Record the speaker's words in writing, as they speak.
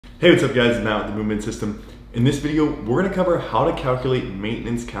Hey, what's up guys, Matt with the Movement System. In this video, we're gonna cover how to calculate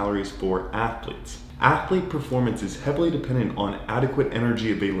maintenance calories for athletes. Athlete performance is heavily dependent on adequate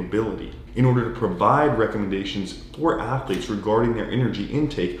energy availability. In order to provide recommendations for athletes regarding their energy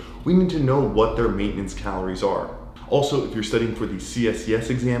intake, we need to know what their maintenance calories are. Also, if you're studying for the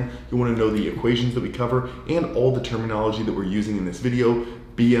CSCS exam, you wanna know the equations that we cover and all the terminology that we're using in this video,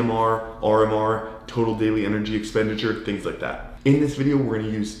 BMR, RMR, total daily energy expenditure, things like that. In this video, we're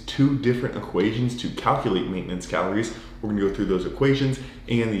going to use two different equations to calculate maintenance calories. We're going to go through those equations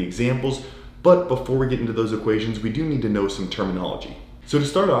and the examples, but before we get into those equations, we do need to know some terminology. So to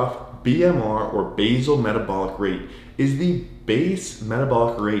start off, BMR or basal metabolic rate is the base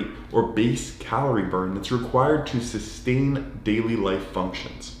metabolic rate or base calorie burn that's required to sustain daily life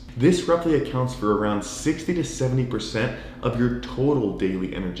functions. This roughly accounts for around 60 to 70% of your total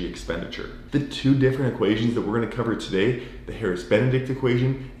daily energy expenditure. The two different equations that we're going to cover today, the Harris-Benedict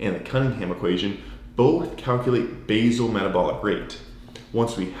equation and the Cunningham equation, both calculate basal metabolic rate.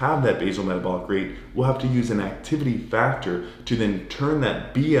 Once we have that basal metabolic rate, we'll have to use an activity factor to then turn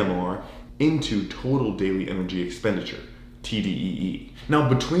that BMR into total daily energy expenditure, TDEE. Now,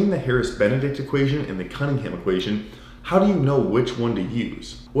 between the Harris-Benedict equation and the Cunningham equation, how do you know which one to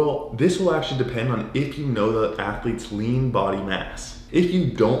use? Well, this will actually depend on if you know the athlete's lean body mass. If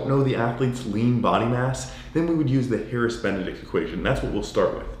you don't know the athlete's lean body mass, then we would use the Harris-Benedict equation. That's what we'll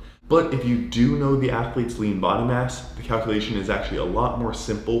start with. But if you do know the athlete's lean body mass, the calculation is actually a lot more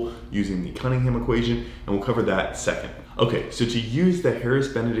simple using the Cunningham equation, and we'll cover that second. Okay, so to use the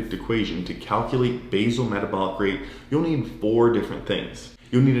Harris-Benedict equation to calculate basal metabolic rate, you'll need four different things.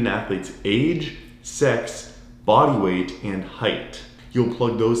 You'll need an athlete's age, sex, body weight, and height. You'll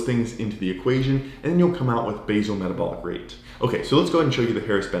plug those things into the equation and then you'll come out with basal metabolic rate. Okay, so let's go ahead and show you the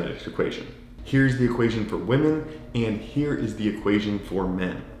Harris-Benedict equation. Here's the equation for women and here is the equation for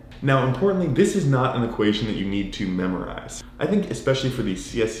men. Now, importantly, this is not an equation that you need to memorize. I think especially for the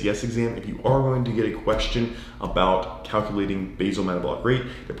CSCS exam, if you are going to get a question about calculating basal metabolic rate,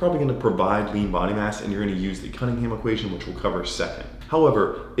 they're probably going to provide lean body mass and you're going to use the Cunningham equation, which we'll cover second.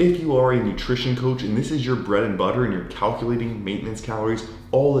 However, if you are a nutrition coach and this is your bread and butter and you're calculating maintenance calories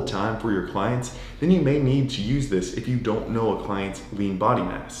all the time for your clients, then you may need to use this if you don't know a client's lean body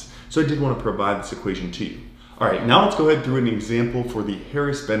mass. So I did want to provide this equation to you. All right, now let's go ahead through an example for the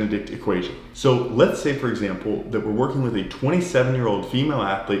Harris-Benedict equation. So let's say, for example, that we're working with a 27-year-old female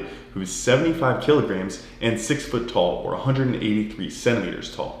athlete who is 75 kilograms and 6 foot tall or 183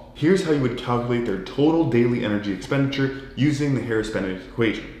 centimeters tall. Here's how you would calculate their total daily energy expenditure using the Harris-Benedict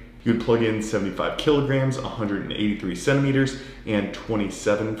equation. You would plug in 75 kilograms, 183 centimeters, and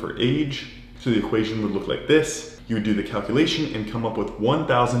 27 for age. So the equation would look like this. You would do the calculation and come up with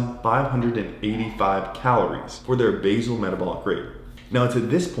 1,585 calories for their basal metabolic rate. Now it's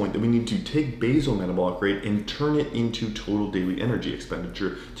at this point that we need to take basal metabolic rate and turn it into total daily energy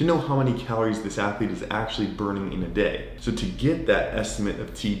expenditure to know how many calories this athlete is actually burning in a day. So to get that estimate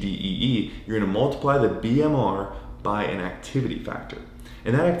of TDEE, you're going to multiply the BMR by an activity factor.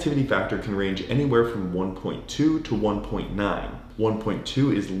 And that activity factor can range anywhere from 1.2 to 1.9.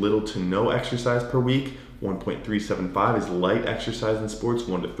 1.2 is little to no exercise per week. 1.375 is light exercise in sports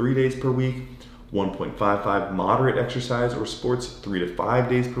 1 to 3 days per week. 1.55 moderate exercise or sports 3 to 5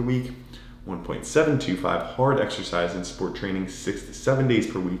 days per week. 1.725 hard exercise in sport training 6 to 7 days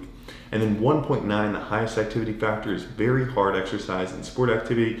per week. And then 1.9, the highest activity factor, is very hard exercise in sport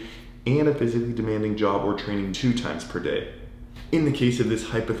activity and a physically demanding job or training 2 times per day. In the case of this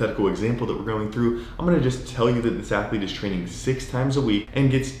hypothetical example that we're going through, I'm going to just tell you that this athlete is training 6 times a week and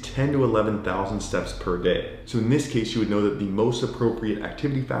gets 10 to 11,000 steps per day. So in this case, you would know that the most appropriate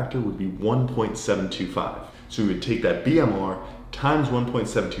activity factor would be 1.725. So we would take that BMR times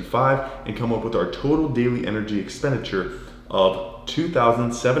 1.725 and come up with our total daily energy expenditure of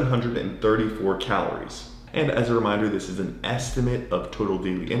 2,734 calories. And as a reminder, this is an estimate of total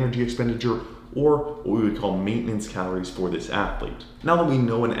daily energy expenditure, or what we would call maintenance calories for this athlete. Now that we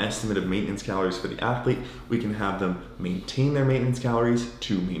know an estimate of maintenance calories for the athlete, we can have them maintain their maintenance calories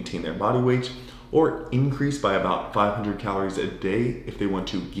to maintain their body weight, or increase by about 500 calories a day if they want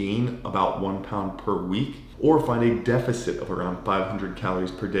to gain about 1 pound per week, or find a deficit of around 500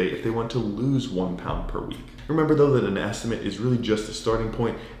 calories per day if they want to lose 1 pound per week. Remember though that an estimate is really just a starting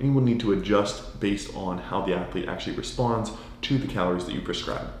point and you will need to adjust based on how the athlete actually responds to the calories that you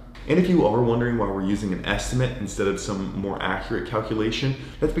prescribe. And if you are wondering why we're using an estimate instead of some more accurate calculation,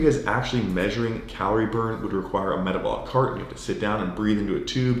 that's because actually measuring calorie burn would require a metabolic cart. You have to sit down and breathe into a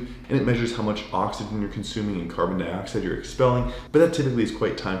tube, and it measures how much oxygen you're consuming and carbon dioxide you're expelling, but that typically is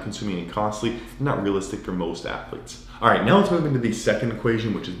quite time consuming and costly and not realistic for most athletes. All right, now let's move into the second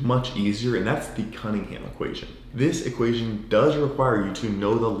equation, which is much easier, and that's the Cunningham equation. This equation does require you to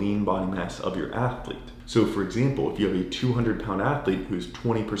know the lean body mass of your athlete. So for example, if you have a 200-pound athlete who's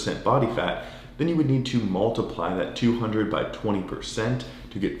 20% body fat, then you would need to multiply that 200 by 20%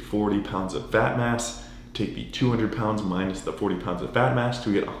 to get 40 pounds of fat mass. Take the 200 pounds minus the 40 pounds of fat mass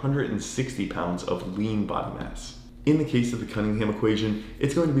to get 160 pounds of lean body mass. In the case of the Cunningham equation,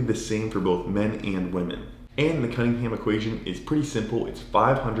 it's going to be the same for both men and women. And the Cunningham equation is pretty simple. It's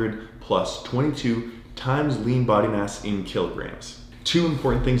 500 plus 22 times lean body mass in kilograms. Two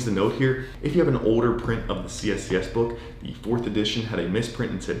important things to note here. If you have an older print of the CSCS book, the 4th edition had a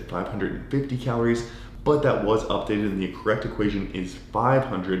misprint and said 550 calories, but that was updated and the correct equation is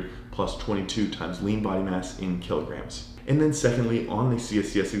 500 plus 22 times lean body mass in kilograms. And then secondly, on the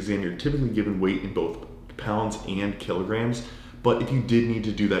CSCS exam, you're typically given weight in both pounds and kilograms. But if you did need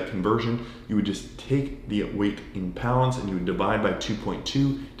to do that conversion, you would just take the weight in pounds and you would divide by 2.2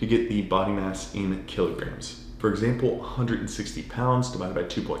 to get the body mass in kilograms. For example, 160 pounds divided by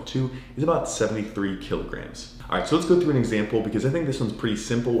 2.2 is about 73 kilograms. All right, so let's go through an example because I think this one's pretty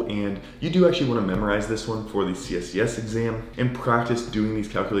simple and you do actually want to memorize this one for the CSCS exam and practice doing these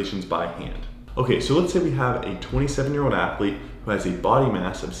calculations by hand. Okay, so let's say we have a 27-year-old athlete who has a body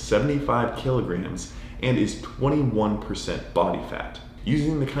mass of 75 kilograms and is 21% body fat.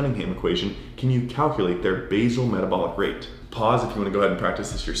 Using the Cunningham equation, can you calculate their basal metabolic rate? Pause if you want to go ahead and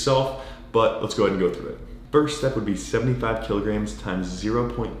practice this yourself, but let's go ahead and go through it. First step would be 75 kilograms times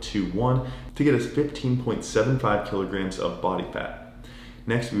 0.21 to get us 15.75 kilograms of body fat.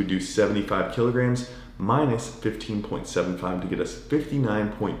 Next, we would do 75 kilograms minus 15.75 to get us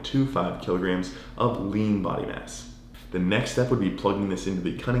 59.25 kilograms of lean body mass. The next step would be plugging this into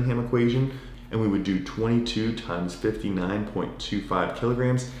the Cunningham equation, and we would do 22 times 59.25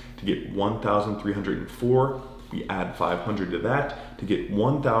 kilograms to get 1,304. We add 500 to that to get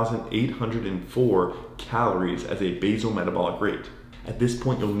 1,804 calories as a basal metabolic rate. At this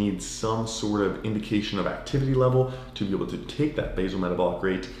point, you'll need some sort of indication of activity level to be able to take that basal metabolic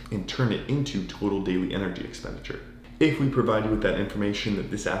rate and turn it into total daily energy expenditure. If we provide you with that information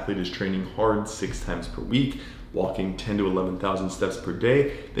that this athlete is training hard 6 times per week, walking 10 to 11,000 steps per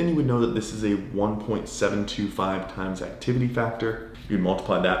day, then you would know that this is a 1.725 times activity factor. You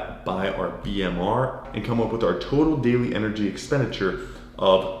multiply that by our BMR and come up with our total daily energy expenditure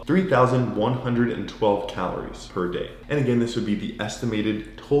of 3,112 calories per day. And again, this would be the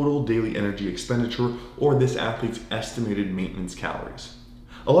estimated total daily energy expenditure or this athlete's estimated maintenance calories.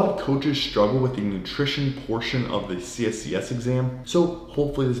 A lot of coaches struggle with the nutrition portion of the CSCS exam, so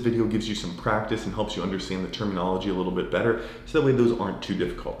hopefully this video gives you some practice and helps you understand the terminology a little bit better, so that way those aren't too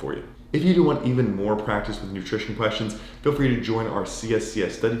difficult for you. If you do want even more practice with nutrition questions, feel free to join our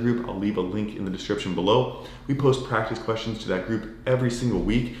CSCS study group. I'll leave a link in the description below. We post practice questions to that group every single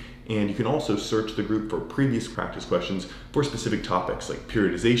week, and you can also search the group for previous practice questions for specific topics like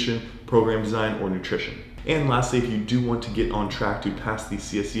periodization, program design, or nutrition. And lastly, if you do want to get on track to pass the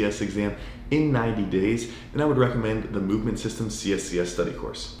CSCS exam in 90 days, then I would recommend the Movement Systems CSCS study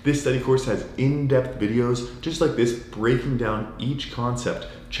course. This study course has in-depth videos just like this, breaking down each concept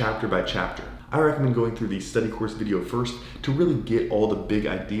chapter by chapter. I recommend going through the study course video first to really get all the big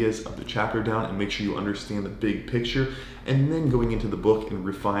ideas of the chapter down and make sure you understand the big picture, and then going into the book and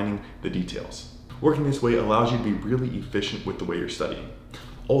refining the details. Working this way allows you to be really efficient with the way you're studying.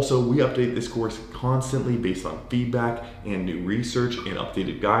 Also, we update this course constantly based on feedback and new research and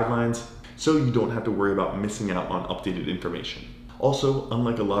updated guidelines, so you don't have to worry about missing out on updated information. Also,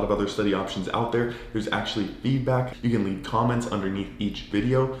 unlike a lot of other study options out there, there's actually feedback. You can leave comments underneath each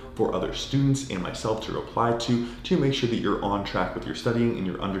video for other students and myself to reply to make sure that you're on track with your studying and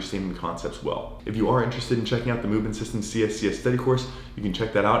you're understanding the concepts well. If you are interested in checking out the Movement Systems CSCS study course, you can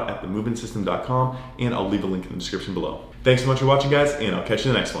check that out at themovementsystem.com, and I'll leave a link in the description below. Thanks so much for watching, guys, and I'll catch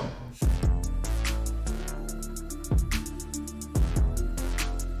you in the next one.